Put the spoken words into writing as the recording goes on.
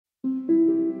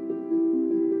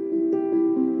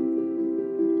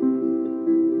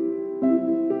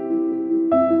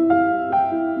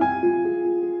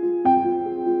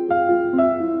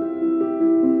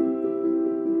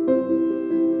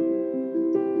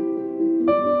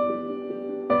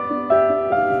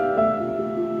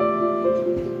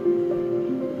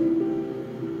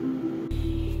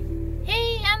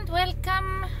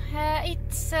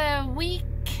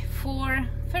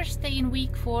first day in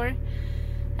week 4.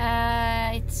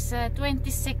 It's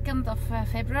 22nd of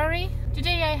February.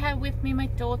 Today I have with me my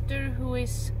daughter, who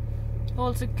is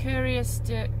also curious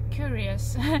to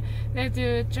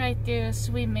try to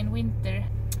swim in winter.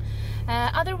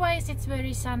 Otherwise it's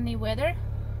very sunny weather,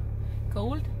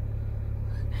 cold,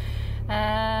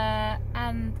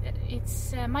 and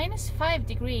it's -5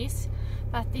 degrees,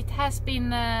 but it has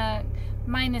been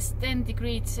 -10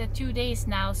 degrees 2 days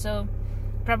now, so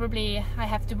probably I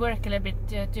have to work a little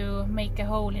bit to make a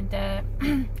hole in the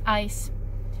ice.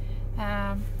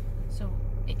 So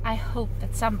I hope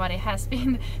that somebody has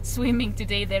been swimming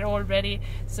today there already,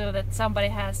 so that somebody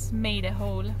has made a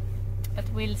hole, but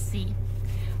we'll see.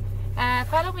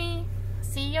 Follow me,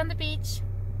 see you on the beach.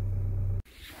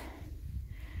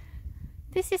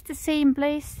 This is the same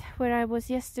place where I was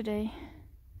yesterday.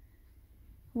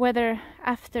 Weather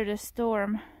after the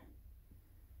storm.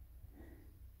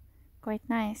 Quite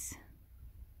nice.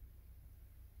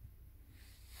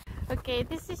 Okay,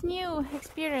 this is new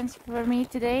experience for me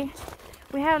today.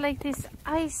 We have like this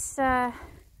ice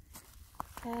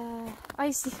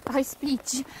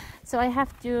beach, so I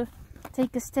have to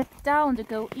take a step down to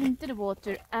go into the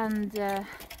water, and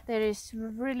there is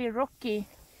really rocky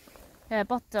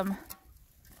bottom,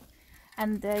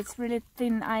 and it's really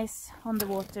thin ice on the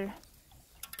water.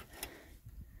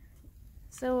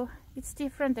 So it's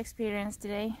different experience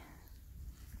today.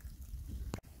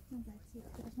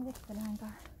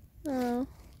 No.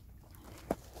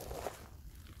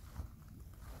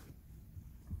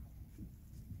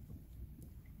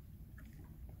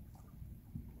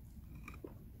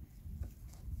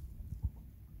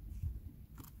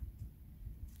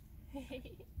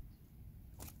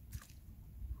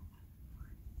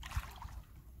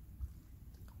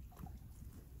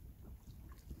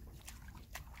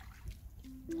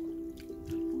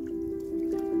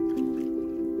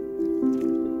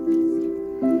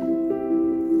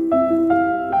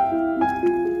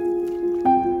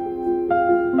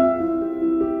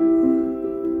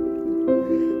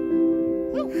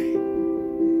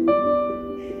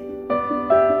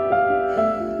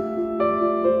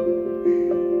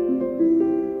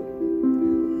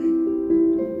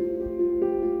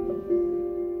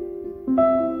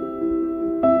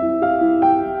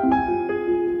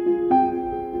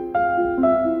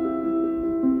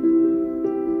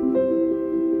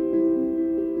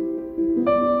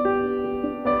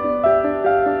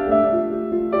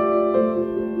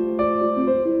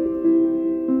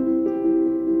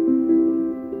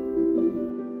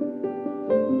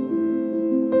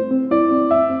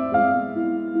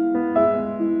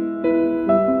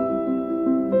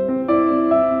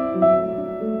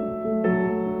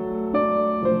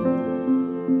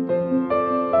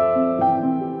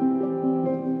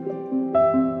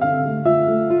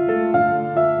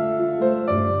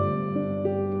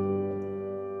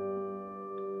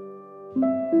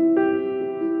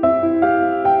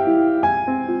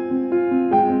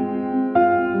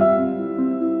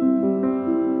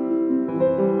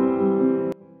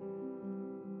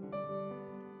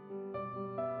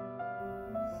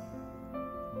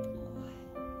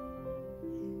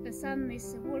 The sun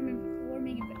is warming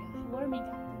up the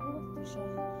water, so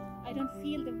I don't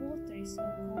feel the water is so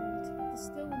cold. The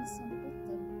stones on the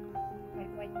bottom are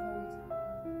quite cold.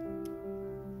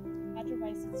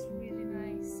 Otherwise it's really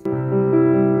nice.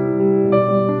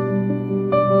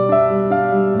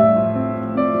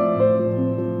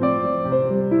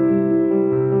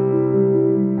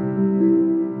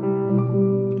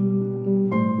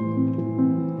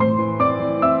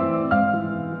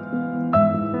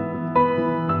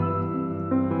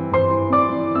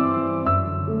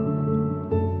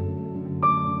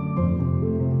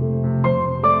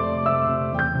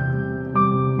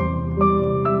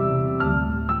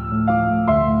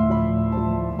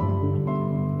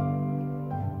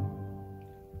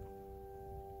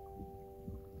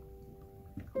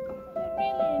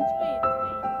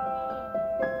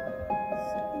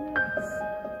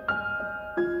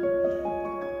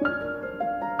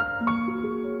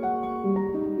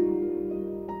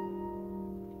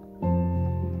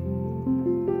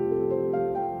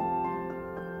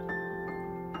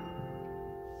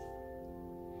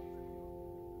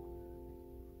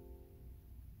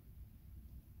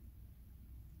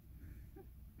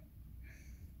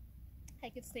 I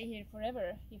could stay here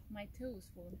forever if my toes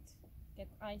won't get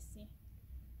icy.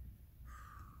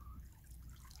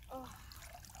 Oh,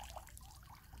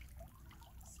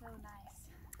 so nice.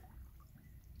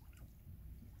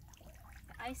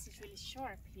 The ice is really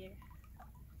sharp here.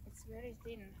 It's very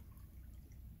thin.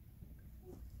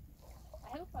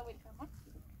 I hope I will come up.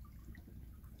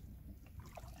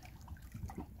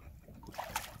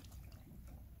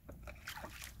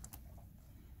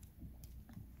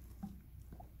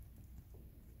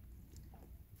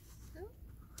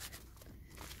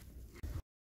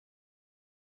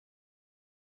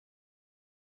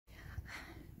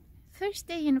 first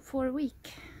day in 4 weeks.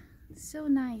 So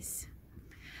nice.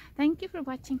 Thank you for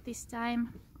watching this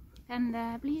time,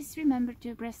 and please remember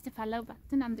to press the follow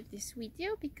button under this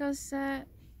video, because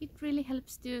it really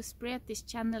helps to spread this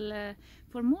channel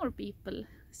for more people,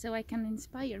 so I can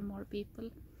inspire more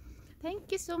people.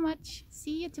 Thank you so much.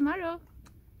 See you tomorrow.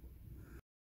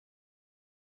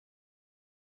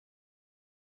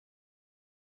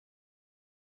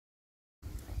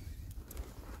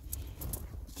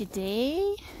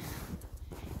 Today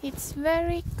it's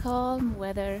very calm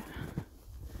weather.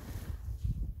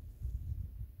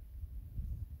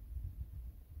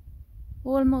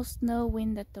 Almost no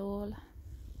wind at all.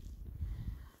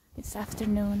 It's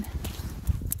afternoon.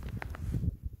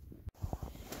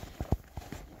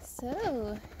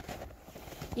 So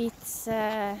it's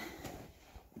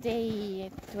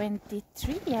day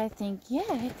 23, I think.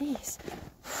 Yeah, it is.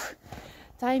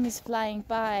 Time is flying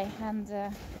by, and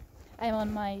I'm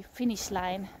on my finish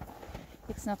line.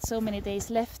 It's not so many days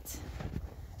left.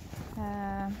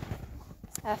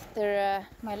 After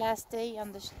my last day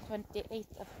on the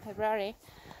 28th of February,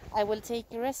 I will take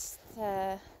a rest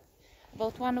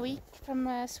about 1 week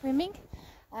from swimming,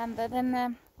 and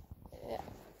then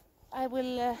I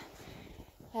will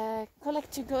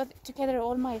collect together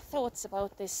all my thoughts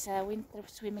about this winter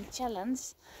swimming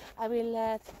challenge. I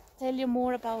will tell you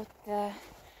more about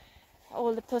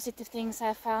all the positive things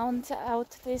I found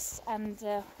out this, and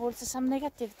also some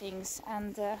negative things,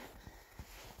 and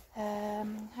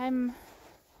I'm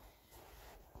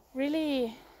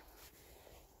really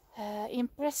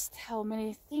impressed how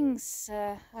many things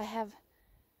I have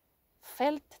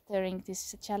felt during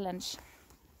this challenge.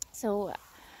 So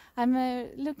I'm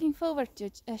looking forward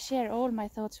to share all my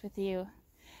thoughts with you.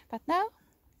 But now,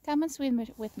 come and swim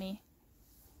with me.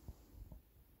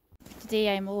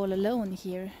 Today I'm all alone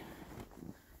here.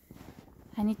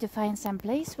 I need to find some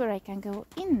place where I can go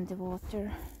in the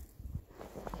water.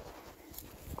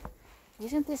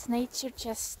 Isn't this nature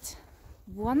just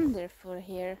wonderful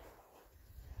here?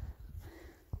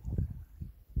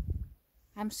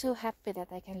 I'm so happy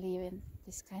that I can live in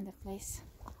this kind of place.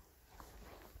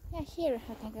 Yeah, here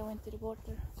I can go into the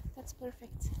water. That's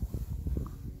perfect.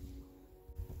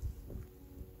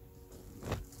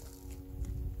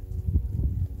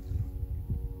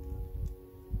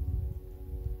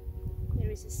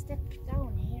 There is a step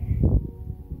down here.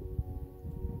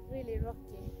 Really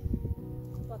rocky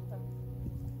bottom.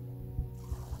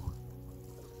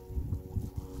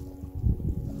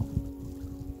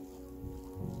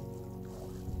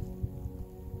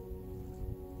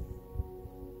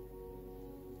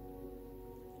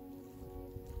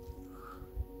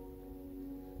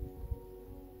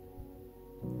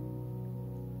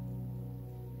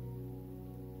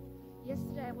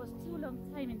 Yesterday I was too long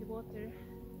time in the water,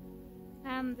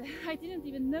 and I didn't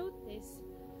even notice,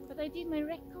 but I did my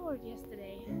record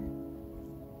yesterday.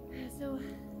 So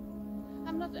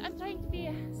I'm trying to be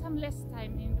some less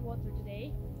time in the water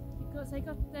today, because I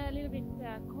got a little bit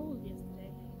cold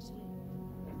yesterday actually.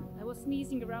 I was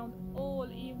sneezing around all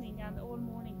evening and all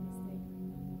morning this day.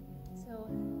 So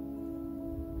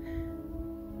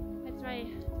I try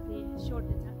to be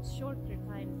shorter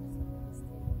time this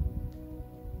day.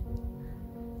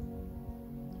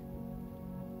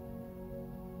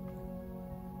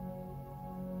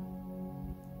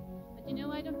 But you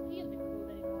know, I don't feel the cold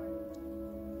anymore.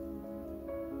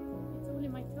 It's only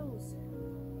my toes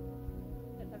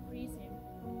that are freezing,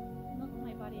 not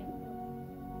my body at all.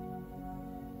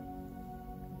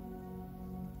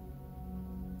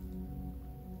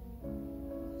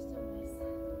 So nice.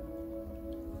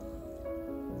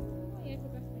 Oh, I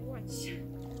forgot my watch.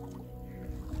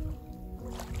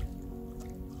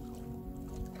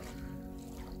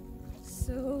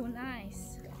 So nice.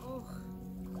 Oh.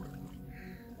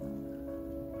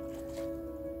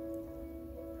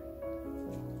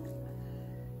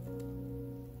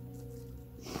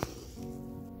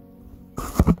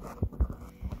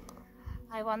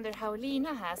 I wonder how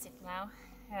Liina has it now.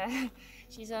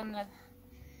 She's on a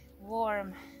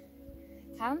warm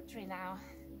country now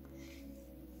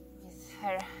with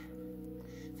her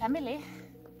family.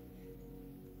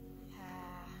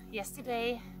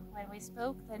 Yesterday when we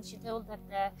spoke, then she told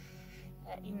that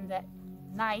in the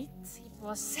night it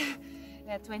was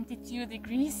 22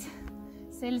 degrees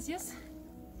Celsius.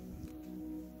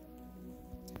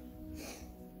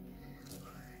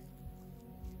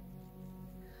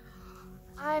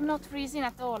 I'm not freezing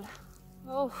at all.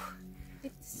 Oh,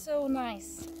 it's so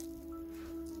nice.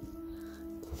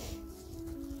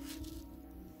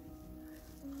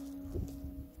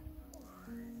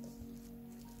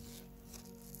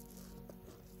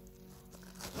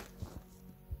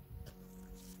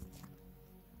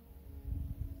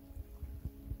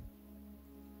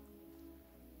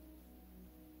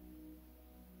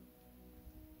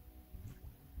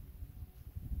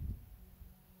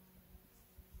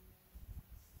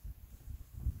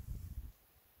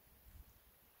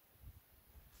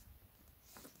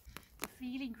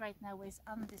 feeling right now is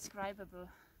undescribable.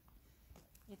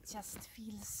 It just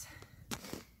feels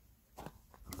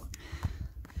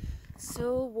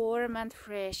so warm and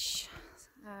fresh,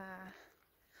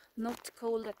 not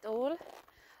cold at all.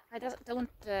 I don't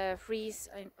freeze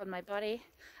on my body,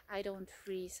 I don't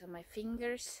freeze on my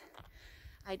fingers,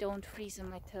 I don't freeze on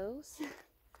my toes.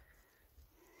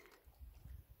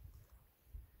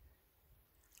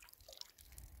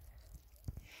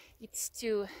 It's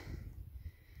 2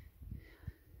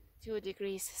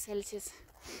 degrees Celsius.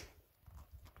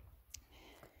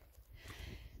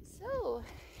 So,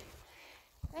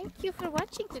 thank you for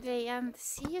watching today and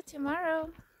see you tomorrow.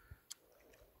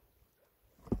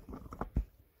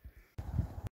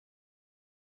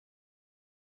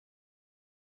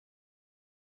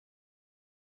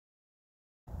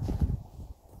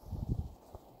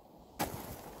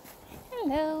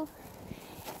 Hello.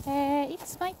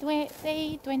 It's my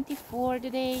day 24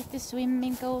 today to swim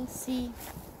in Gold Sea.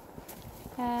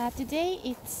 Today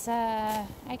it's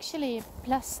actually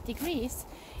plus degrees.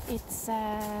 It's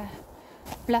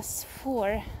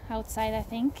 +4 outside, I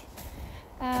think.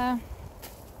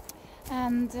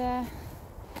 And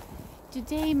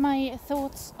today my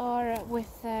thoughts are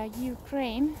with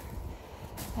Ukraine.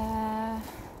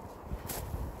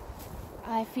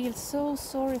 I feel so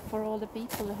sorry for all the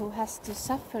people who has to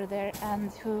suffer there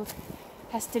and who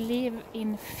has to live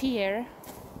in fear.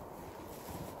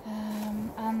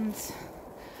 And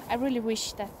I really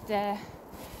wish that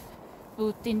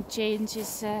Putin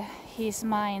changes his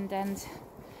mind and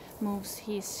moves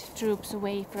his troops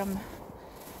away from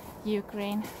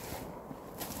Ukraine.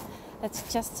 That's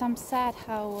just some sad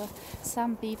how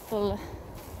some people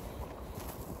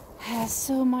have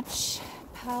so much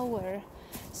power,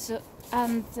 so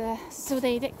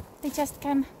they just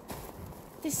can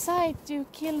decide to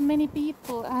kill many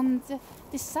people and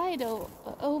decide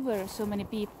over so many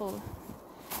people.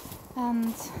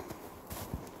 And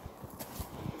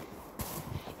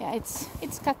yeah,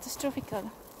 it's catastrophical.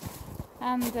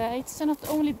 And it's not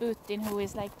only Putin who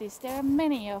is like this. There are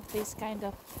many of these kind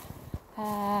of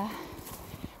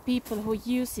people who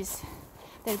uses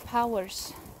their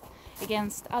powers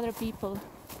against other people.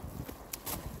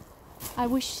 I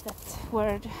wish that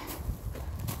world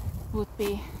would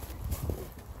be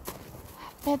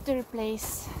a better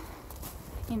place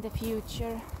in the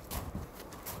future.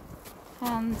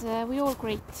 And we all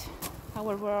create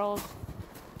our world.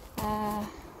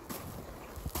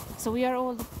 So we are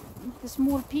all the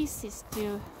small pieces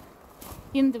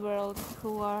in the world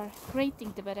who are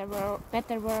creating the better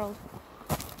world.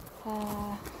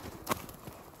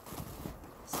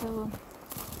 So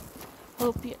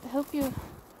hope you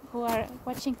who are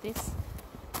watching this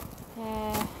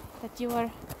that you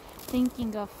are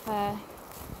thinking of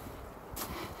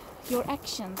your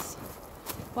actions.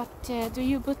 What do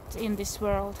you put in this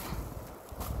world,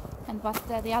 and what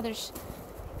the others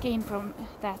gain from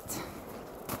that?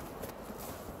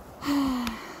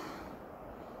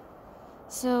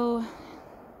 So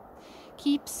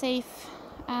keep safe,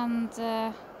 and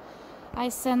I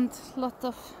send a lot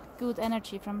of good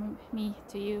energy from me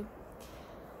to you.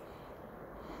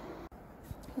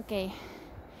 Okay,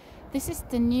 this is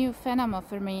the new phenomenon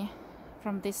for me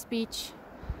from this beach.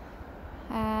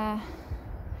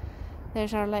 There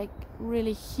are like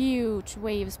really huge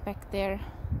waves back there.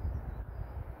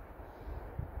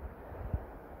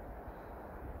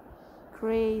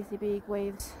 Crazy big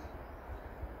waves.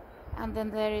 And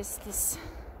then there is this...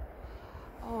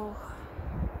 Oh,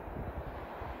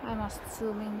 I must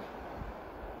zoom in.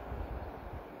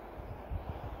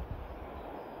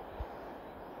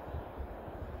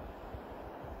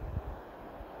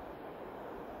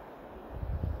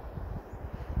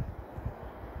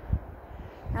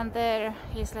 And there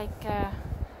is like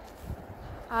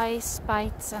ice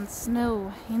bites and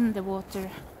snow in the water.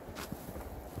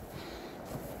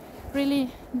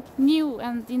 Really new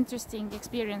and interesting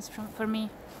experience for me.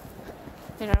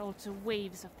 There are also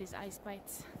waves of these ice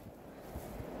bites.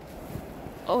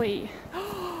 Oi!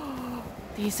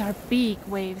 These are big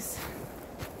waves.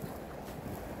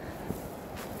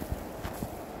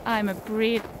 I'm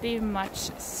pretty much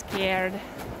scared.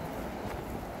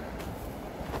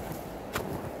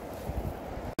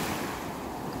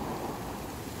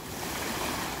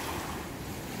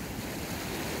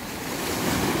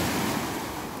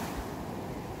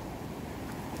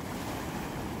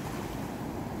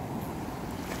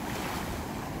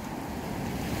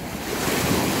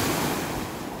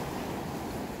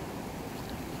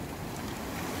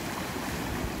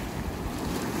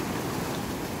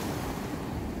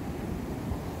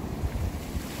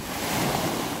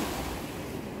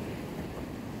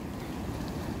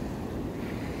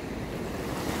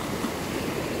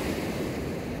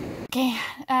 Okay,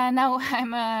 now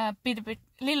I'm a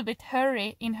little bit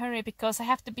in hurry because I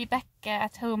have to be back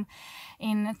at home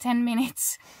in 10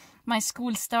 minutes. My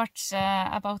school starts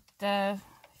about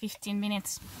 15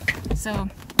 minutes, so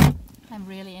I'm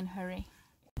really in hurry.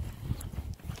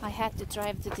 I had to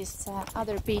drive to this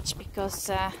other beach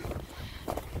because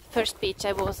first beach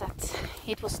I was at,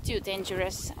 it was too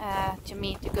dangerous to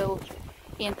me to go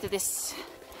into this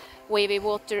wavy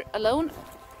water alone,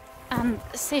 and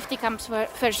safety comes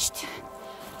first.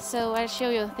 So I'll show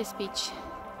you this beach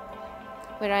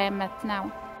where I am at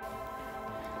now.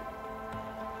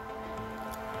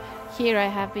 Here I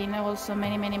have been also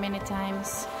many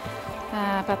times,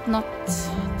 but not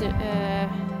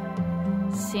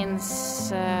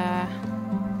since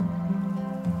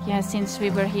since we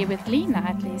were here with Liina,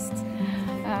 at least.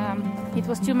 It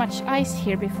was too much ice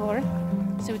here before,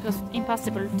 so it was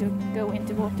impossible to go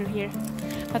into water here,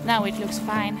 but now it looks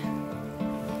fine.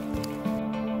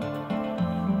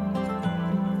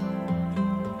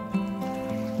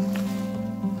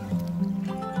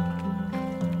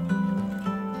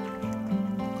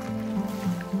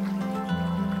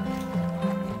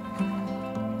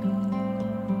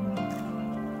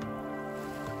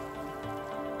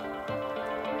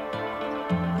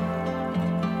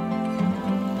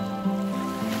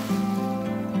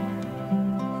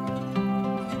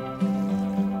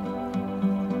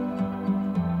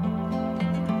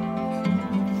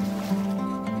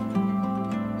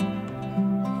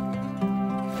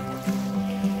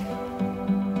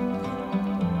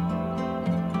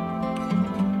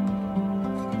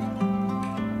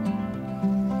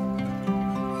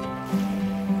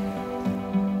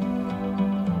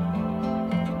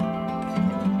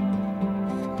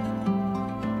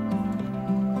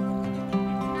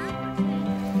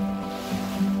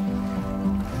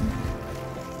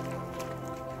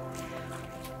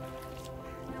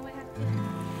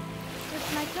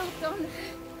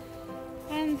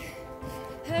 And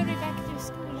hurry back to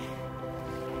school.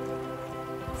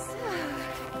 So,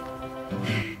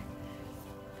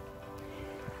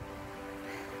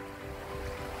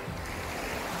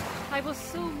 I was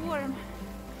so warm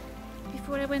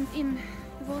before I went in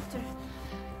the water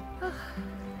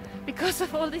because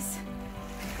of all this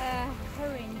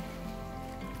hurrying.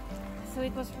 So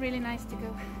it was really nice to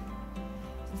go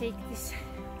to take this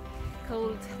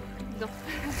cold doff.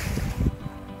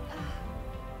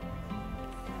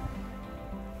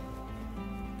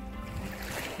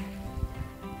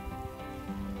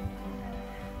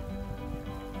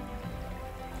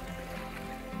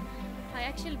 I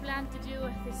actually planned to do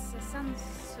this sun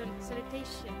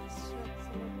salutation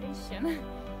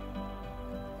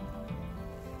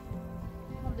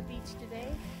on the beach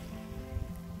today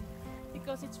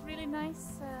because it's really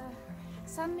nice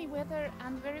sunny weather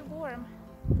and very warm,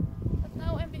 but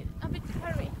now I'm a bit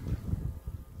hurry,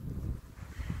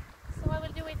 so I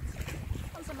will do it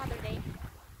on some other day.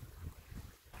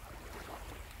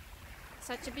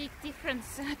 Such a big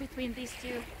difference between these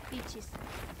two beaches.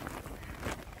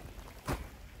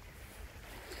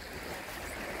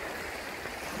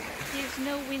 There's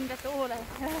no wind at all,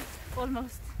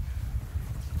 almost.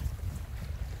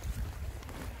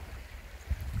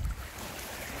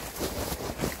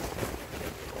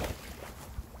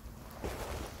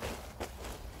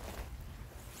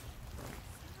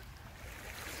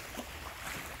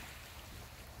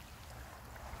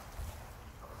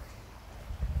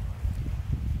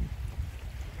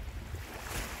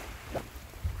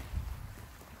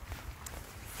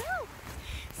 So,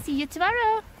 see you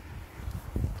tomorrow!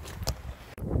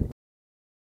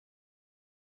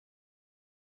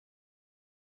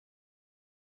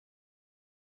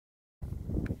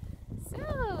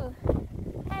 So,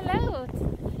 hello!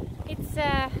 It's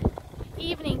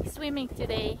evening swimming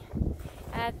today,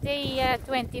 day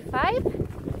 25.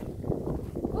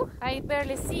 Ooh, I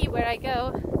barely see where I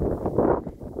go.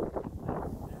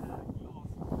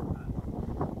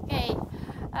 Okay,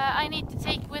 I need to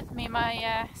take with me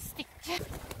my stick.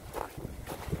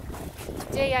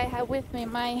 Today I have with me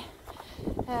my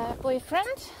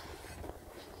boyfriend.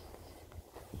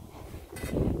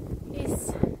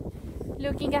 He's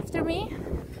looking after me,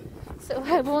 so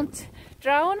I won't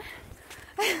drown.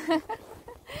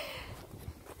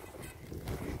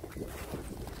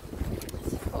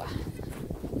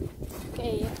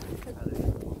 Okej.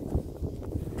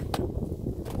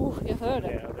 Jag hör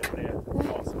det.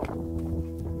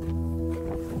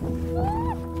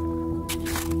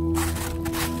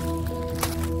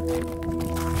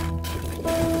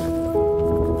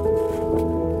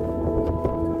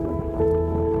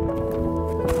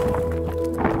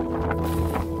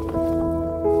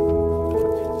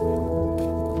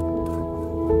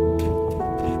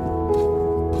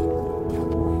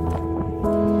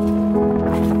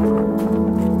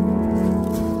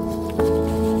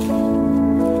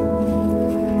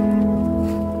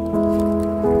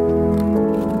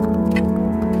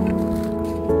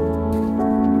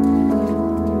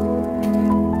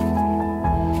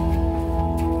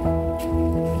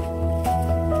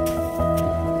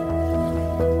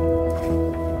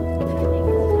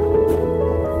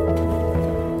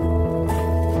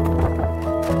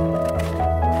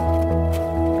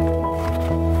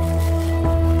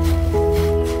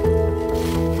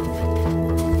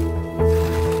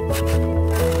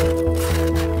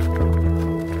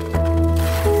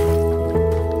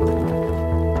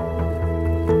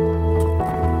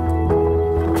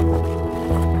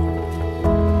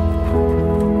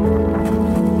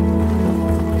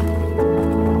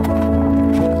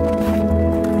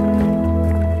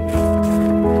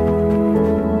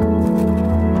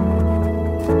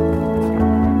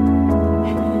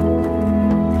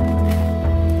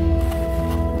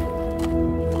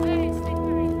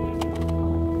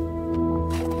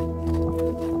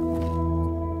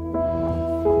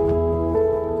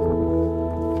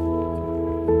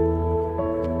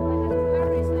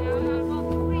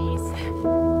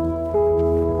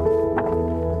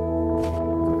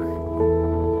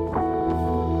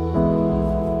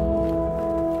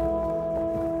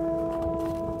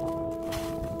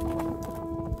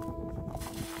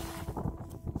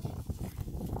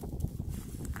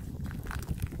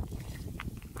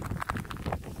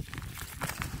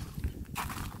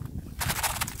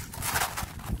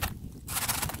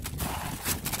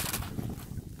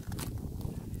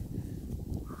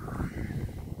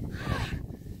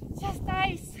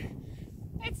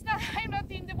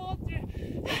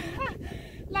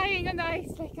 Lying on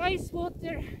ice, like ice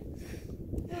water.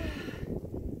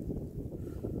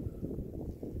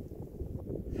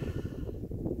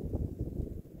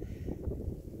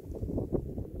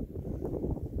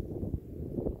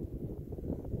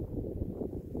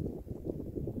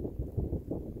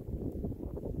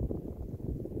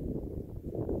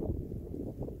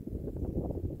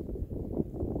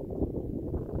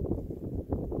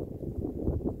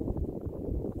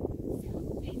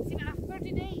 It's enough for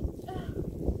today.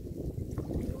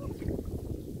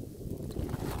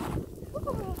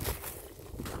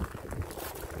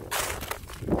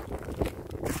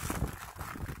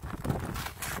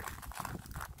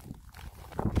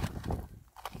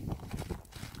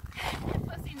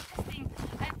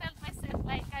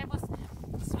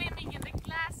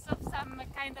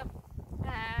 Kind of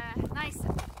nice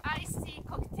icy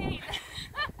cocktail,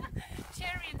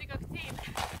 cherry in the cocktail.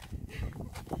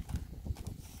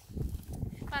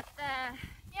 But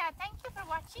yeah, thank you for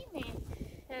watching me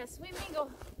swimming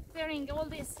during all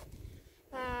this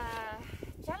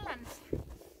challenge.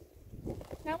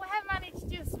 Now I have managed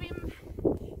to swim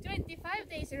 25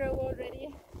 days in a row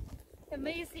already.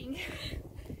 Amazing.